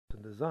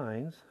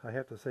Designs. I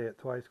have to say it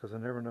twice because I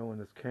never know when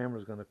this camera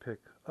is going to pick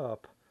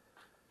up.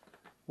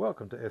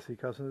 Welcome to SE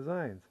Custom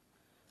Designs.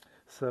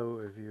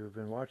 So if you've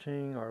been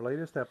watching our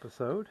latest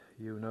episode,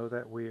 you know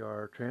that we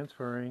are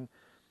transferring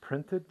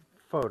printed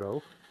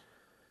photo,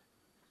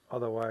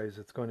 otherwise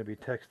it's going to be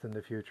text in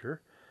the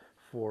future,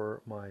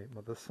 for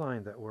the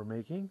sign that we're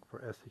making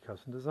for SE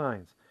Custom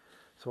Designs.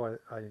 So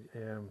I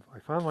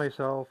found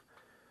myself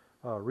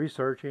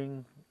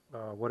researching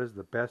what is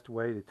the best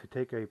way to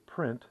take a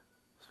print,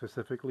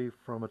 specifically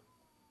from a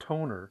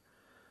toner,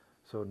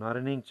 so not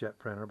an inkjet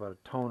printer, but a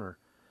toner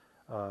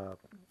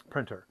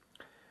printer.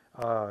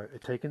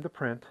 Taking the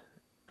print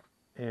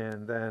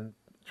and then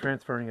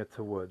transferring it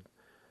to wood.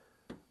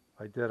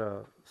 I did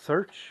a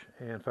search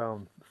and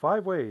found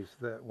 5 ways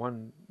that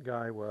one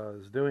guy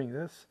was doing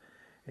this,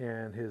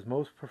 and his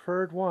most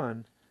preferred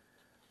one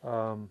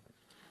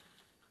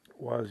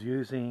was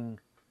using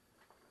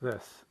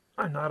this.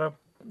 I'm not a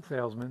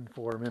salesman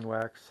for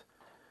Minwax.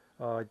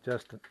 I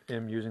just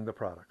am using the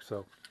product.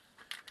 So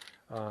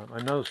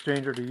I'm no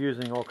stranger to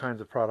using all kinds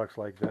of products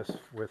like this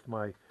with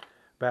my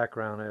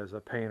background as a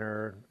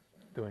painter,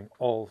 doing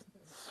all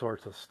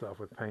sorts of stuff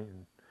with paint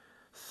and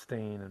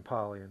stain and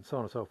poly and so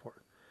on and so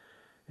forth.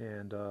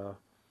 And so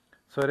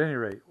at any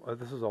rate,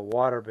 this is a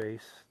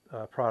water-based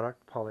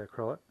product,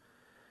 polyacrylic,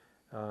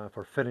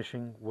 for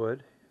finishing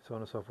wood, so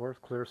on and so forth,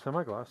 clear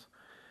semi-gloss.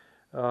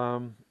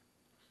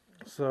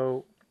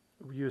 So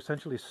you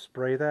essentially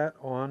spray that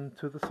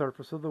onto the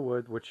surface of the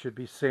wood, which should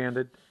be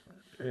sanded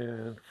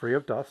and free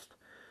of dust.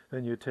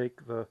 Then you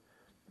take the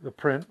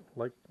print,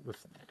 like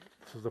this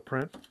is the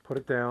print, put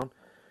it down,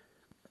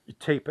 you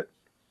tape it.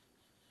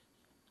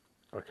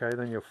 Okay,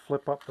 then you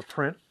flip up the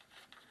print,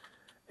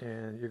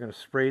 and you're going to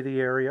spray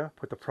the area,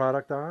 put the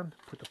product on,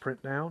 put the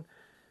print down,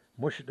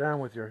 mush it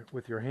down with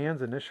your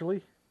hands initially,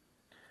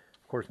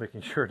 of course making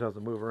sure it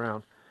doesn't move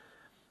around.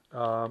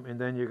 And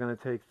then you're going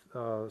to take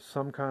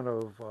some kind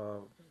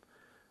of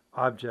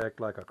object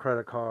like a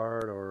credit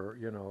card or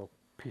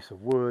piece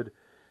of wood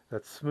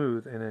that's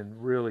smooth, and then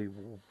really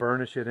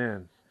burnish it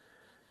in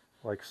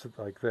like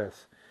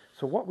this.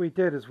 So what we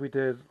did is we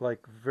did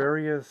like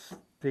various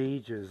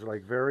stages,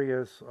 like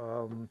various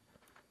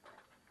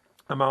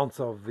amounts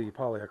of the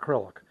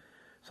polyacrylic.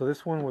 So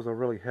this one was a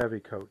really heavy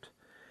coat,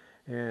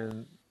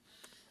 and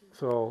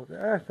so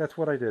that's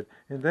what I did.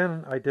 And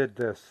then I did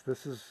this.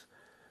 This is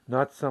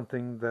not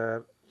something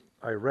that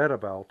I read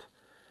about,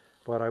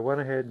 but I went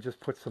ahead and just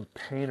put some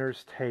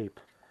painter's tape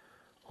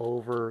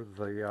over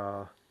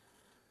the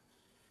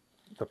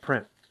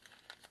print,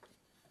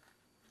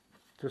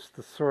 just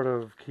to sort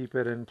of keep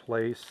it in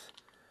place.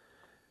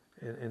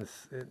 And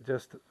it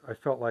just, I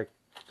felt like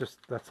just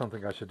that's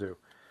something I should do.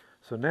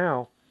 So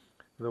now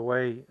the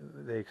way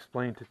they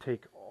explained to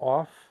take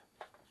off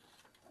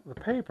the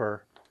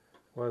paper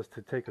was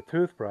to take a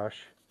toothbrush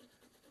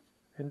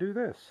and do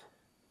this.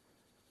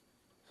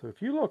 So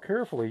if you look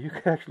carefully, you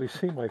can actually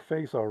see my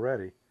face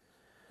already.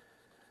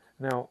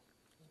 Now,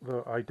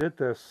 I did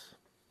this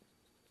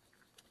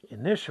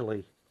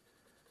initially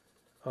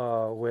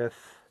with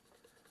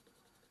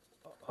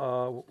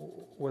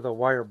a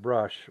wire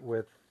brush.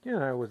 With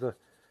it was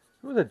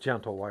a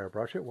gentle wire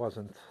brush. It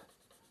wasn't,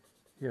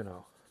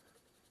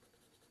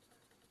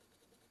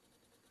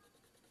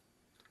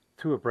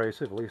 too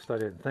abrasive. At least I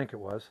didn't think it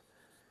was.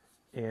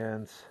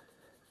 And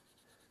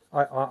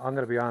I'm going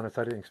to be honest.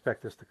 I didn't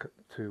expect this to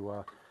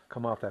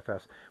come off that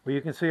fast. Well,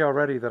 you can see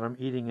already that I'm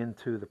eating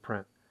into the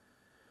print.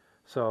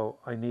 So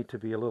I need to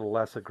be a little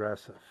less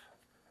aggressive.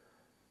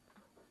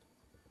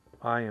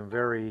 I am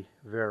very,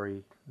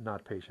 very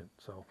not patient.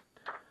 So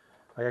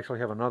I actually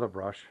have another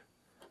brush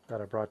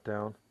that I brought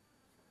down.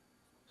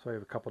 So I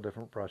have a couple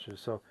different brushes.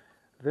 So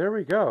there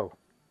we go.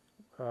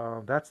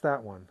 That's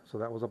that one. So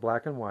that was a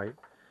black and white.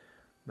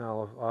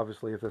 Now,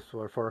 obviously, if this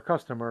were for a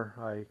customer,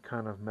 I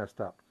kind of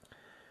messed up.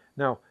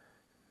 Now,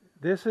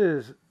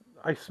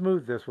 I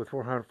smoothed this with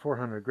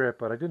 400 grit,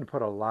 but I didn't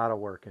put a lot of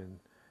work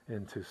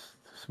into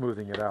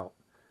smoothing it out.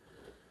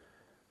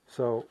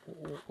 So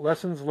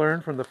lessons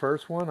learned from the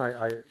first one,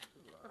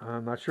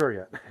 I'm not sure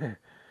yet.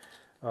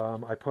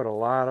 I put a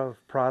lot of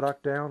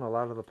product down, a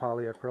lot of the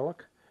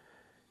polyacrylic,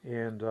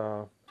 and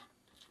so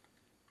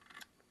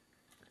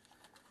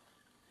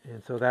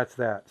that's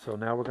that. So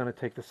now we're going to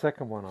take the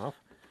second one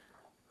off,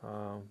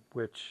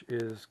 which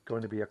is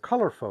going to be a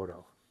color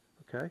photo.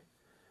 Okay,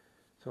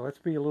 so let's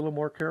be a little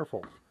more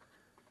careful,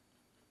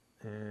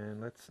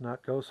 and let's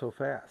not go so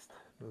fast.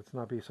 Let's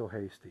not be so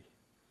hasty.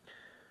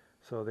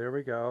 So there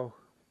we go.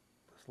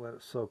 Let's let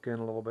it soak in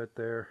a little bit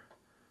there.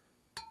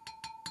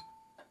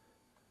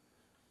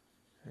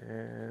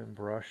 And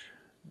brush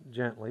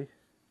gently.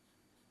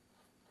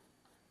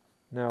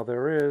 Now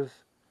there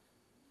is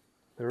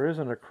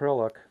an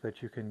acrylic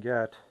that you can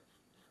get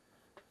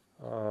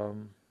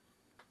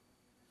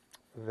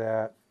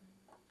that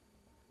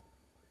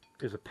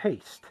is a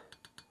paste,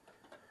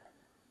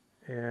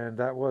 and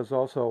that was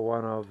also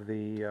one of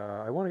the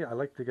I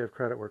like to give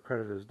credit where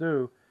credit is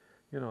due.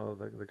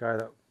 The guy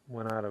that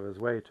went out of his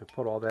way to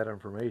put all that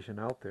information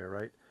out there,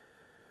 right?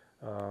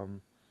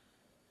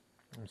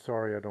 I'm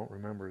sorry I don't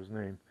remember his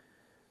name,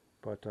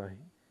 but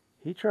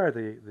he tried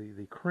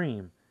the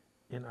cream,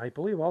 and I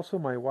believe also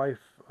my wife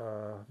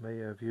may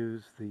have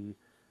used the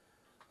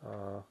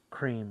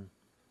cream.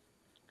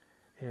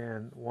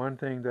 And one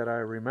thing that I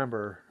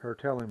remember her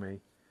telling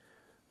me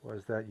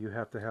was that you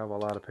have to have a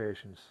lot of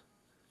patience.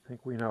 I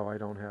think we know I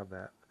don't have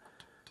that.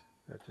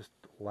 I just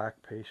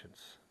lack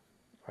patience.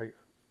 I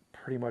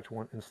pretty much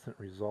want instant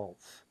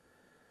results.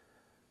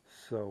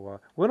 So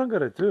what I'm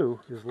going to do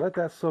is let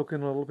that soak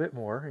in a little bit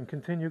more and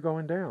continue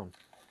going down.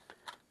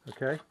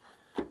 Okay?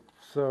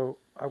 So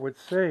I would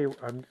say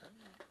I'm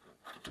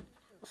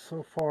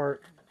so far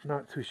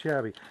not too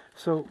shabby.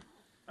 So,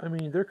 I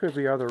mean, there could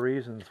be other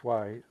reasons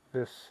why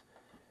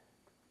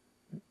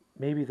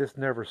maybe this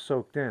never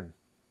soaked in,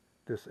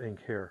 this ink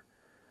here,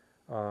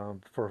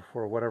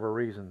 for whatever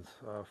reasons.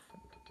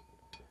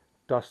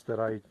 Dust that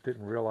I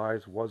didn't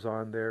realize was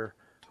on there.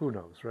 Who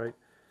knows, right?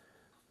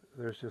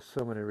 There's just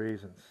so many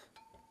reasons.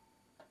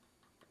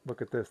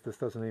 Look at this. This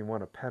doesn't even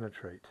want to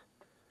penetrate.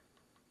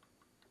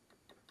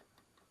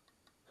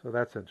 So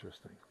that's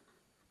interesting.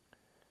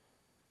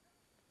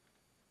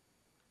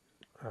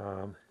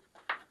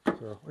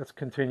 So let's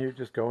continue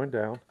just going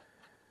down.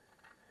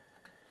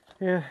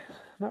 Yeah,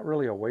 not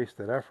really a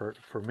wasted effort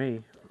for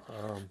me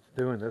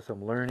doing this.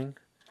 I'm learning.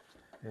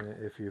 And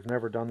if you've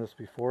never done this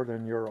before,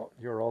 then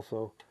you're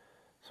also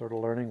sort of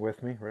learning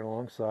with me right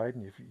alongside.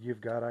 And if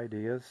you've got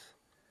ideas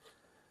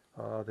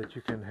that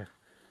you can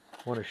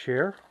want to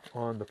share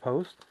on the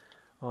post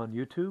on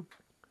YouTube,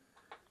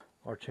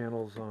 our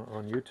channel's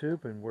on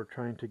YouTube, and we're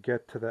trying to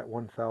get to that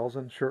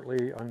 1,000.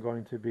 Shortly, I'm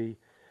going to be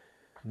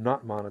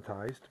not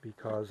monetized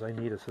because I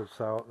need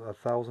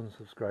 1,000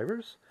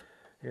 subscribers,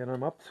 and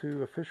I'm up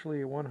to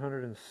officially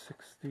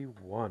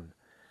 161.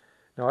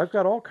 Now I've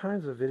got all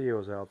kinds of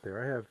videos out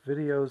there. I have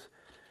videos.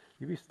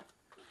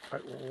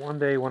 One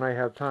day when I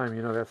have time,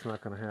 you know that's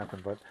not going to happen,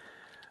 but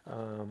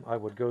I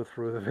would go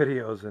through the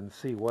videos and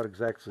see what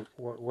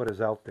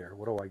is out there.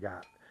 What do I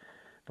got?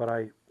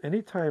 But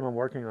anytime I'm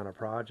working on a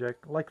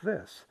project like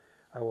this,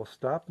 I will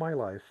stop my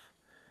life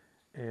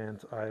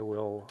and I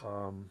will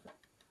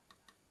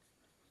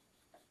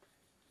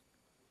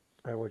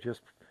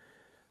just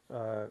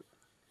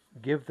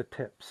give the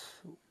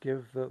tips,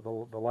 give the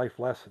life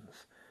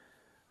lessons.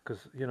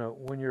 Because you know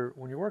when you're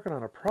working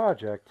on a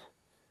project,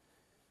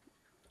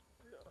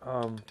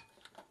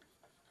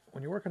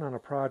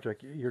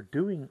 you're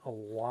doing a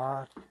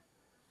lot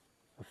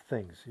of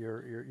things.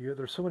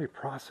 There's so many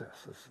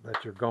processes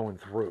that you're going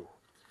through,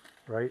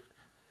 right?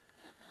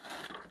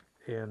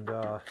 And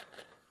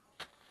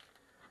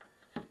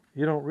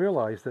you don't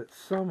realize that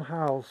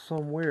somehow,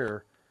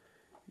 somewhere,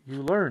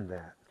 you learned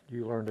that.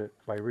 You learned it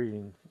by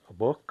reading a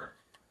book,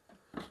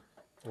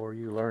 or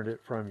you learned it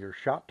from your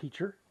shop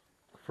teacher.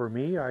 For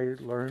me, I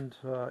learned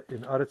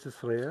in Eretz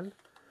Israel,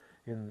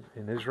 in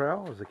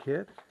Israel as a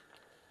kid.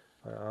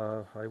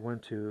 I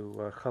went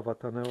to Chavat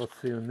Haneo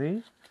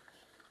Tzioni,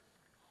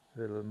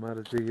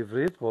 ולמדתי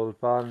עברית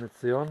באולפן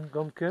עציון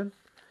גם כן.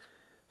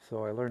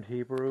 So I learned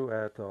Hebrew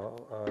at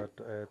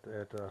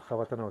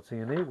Chavat Haneo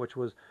Tzioni, which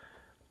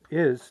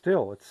it's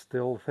still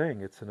a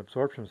thing. It's an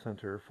absorption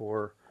center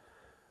for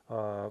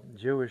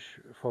Jewish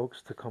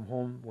folks to come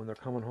home when they're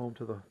coming home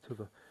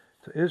to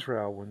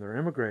Israel when they're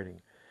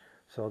immigrating.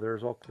 So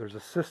there's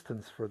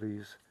assistance for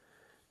these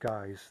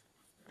guys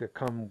that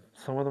come.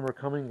 Some of them are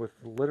coming with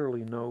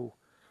literally no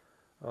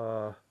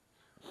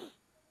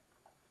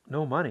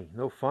money,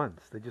 no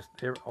funds.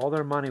 All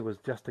their money was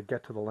just to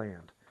get to the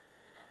land.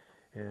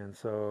 And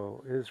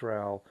so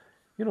Israel,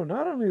 you know,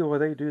 not only will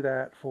they do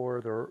that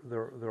for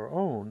their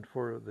own,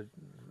 for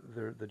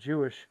the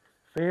Jewish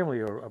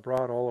family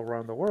abroad all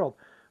around the world,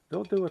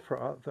 they'll do it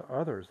for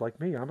others. Like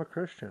me, I'm a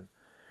Christian.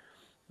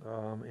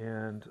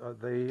 And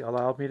they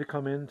allowed me to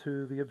come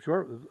into the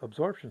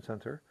absorption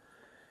center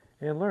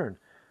and learn.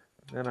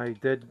 And I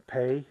did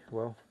pay,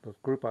 well, the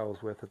group I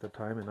was with at the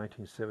time in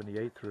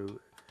 1978 through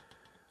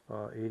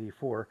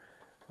 84,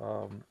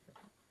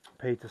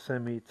 paid to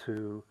send me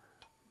to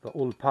the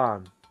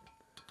Ulpan.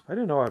 I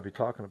didn't know I'd be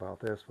talking about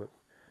this, but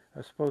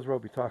I suppose we'll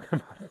be talking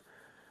about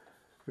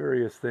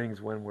various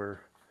things when we're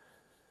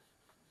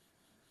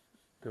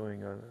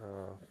doing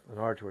an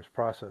arduous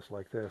process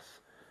like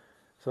this.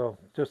 So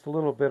just a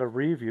little bit of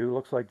review.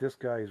 Looks like this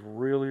guy is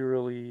really,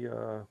 really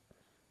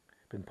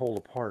been pulled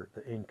apart.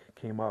 The ink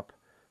came up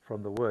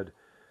from the wood.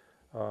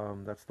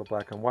 That's the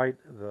black and white.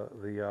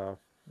 The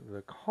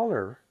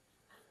color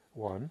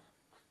one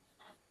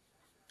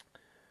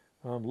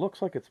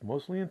looks like it's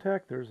mostly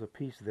intact. There's a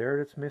piece there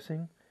that's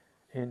missing,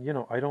 and you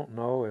know I don't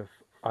know if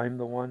I'm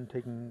the one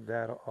taking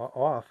that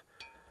off.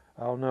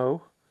 I'll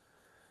know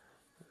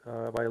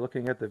by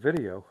looking at the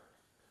video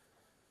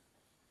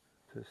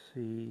to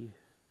see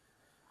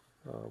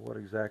what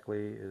exactly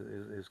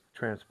is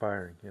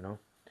transpiring, you know.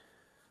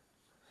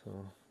 So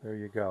there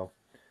you go.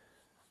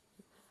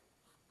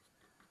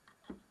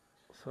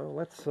 So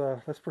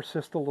let's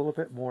persist a little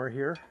bit more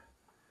here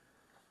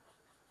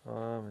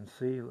and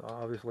see.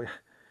 Obviously,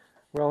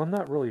 well, I'm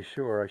not really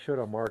sure. I should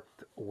have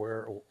marked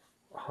where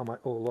how my,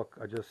 oh look,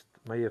 I just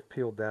may have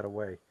peeled that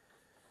away.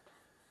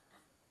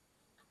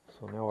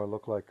 So now I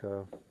look like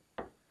a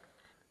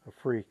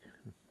freak.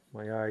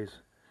 My eyes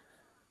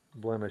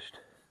blemished.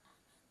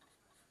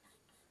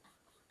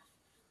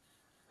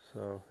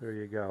 So there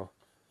you go.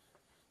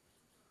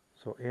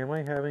 So am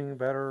I having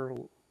better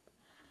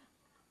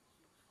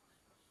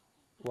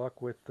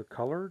luck with the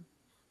colored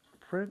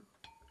print,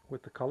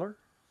 with the color?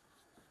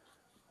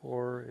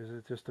 Or is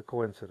it just a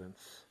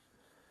coincidence?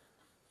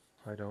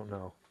 I don't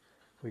know.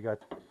 We got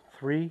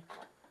 3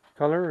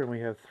 color and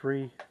we have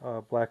 3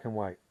 black and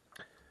white.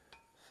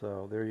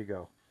 So there you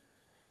go.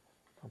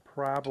 I'm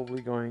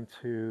probably going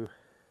to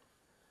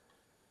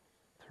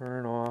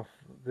turn off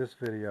this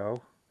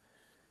video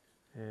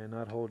and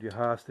not hold you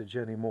hostage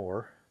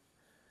anymore.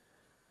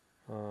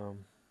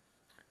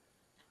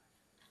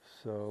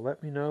 So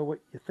let me know what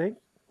you think.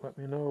 Let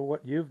me know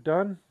what you've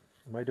done.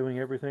 Am I doing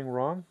everything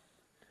wrong?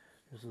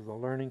 This is a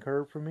learning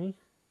curve for me.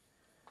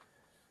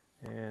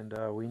 And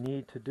we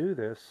need to do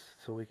this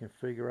so we can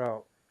figure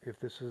out if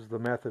this is the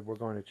method we're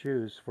going to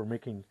choose for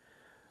making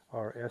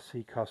our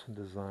SC Custom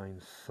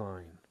Designs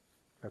sign.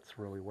 That's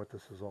really what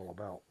this is all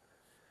about.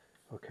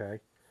 Okay.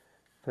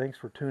 Thanks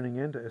for tuning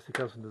in to SC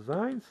Custom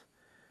Designs.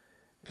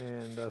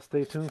 And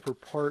stay tuned for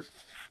part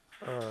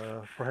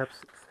perhaps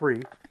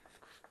 3,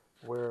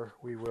 where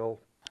we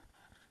will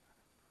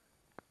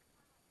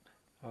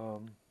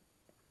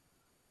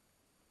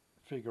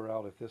figure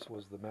out if this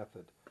was the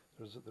method.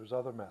 There's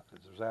other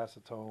methods. There's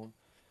acetone.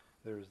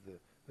 There's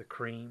the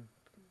cream,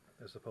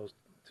 as opposed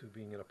to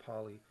being in a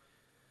poly.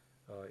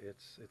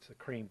 It's a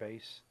cream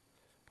base.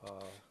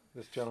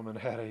 This gentleman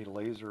had a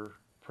laser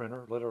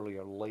printer, literally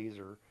a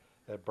laser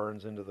that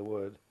burns into the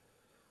wood.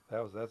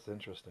 That's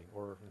interesting,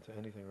 or into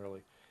anything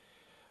really.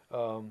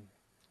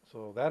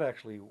 So that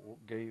actually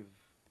gave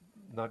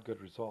not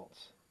good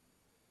results.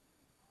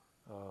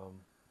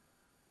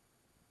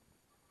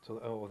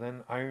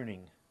 Then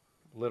ironing,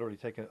 literally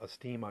taking a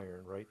steam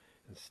iron, right,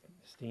 and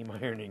steam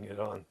ironing it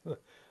on. So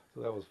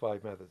that was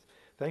 5 methods.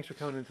 Thanks for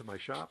coming into my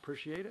shop.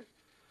 Appreciate it.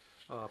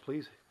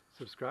 Please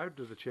subscribe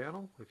to the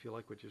channel if you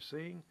like what you're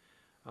seeing.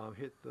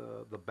 Hit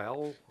the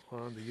bell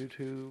on the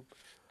YouTube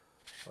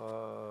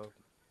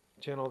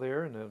channel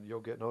there, and then you'll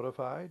get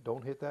notified.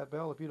 Don't hit that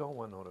bell if you don't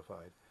want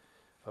notified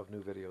of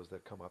new videos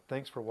that come up.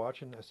 Thanks for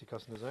watching SC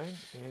Custom Design,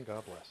 and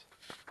God bless.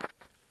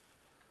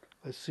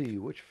 Let's see,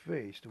 which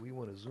face do we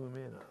want to zoom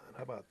in on?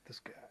 How about this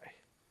guy?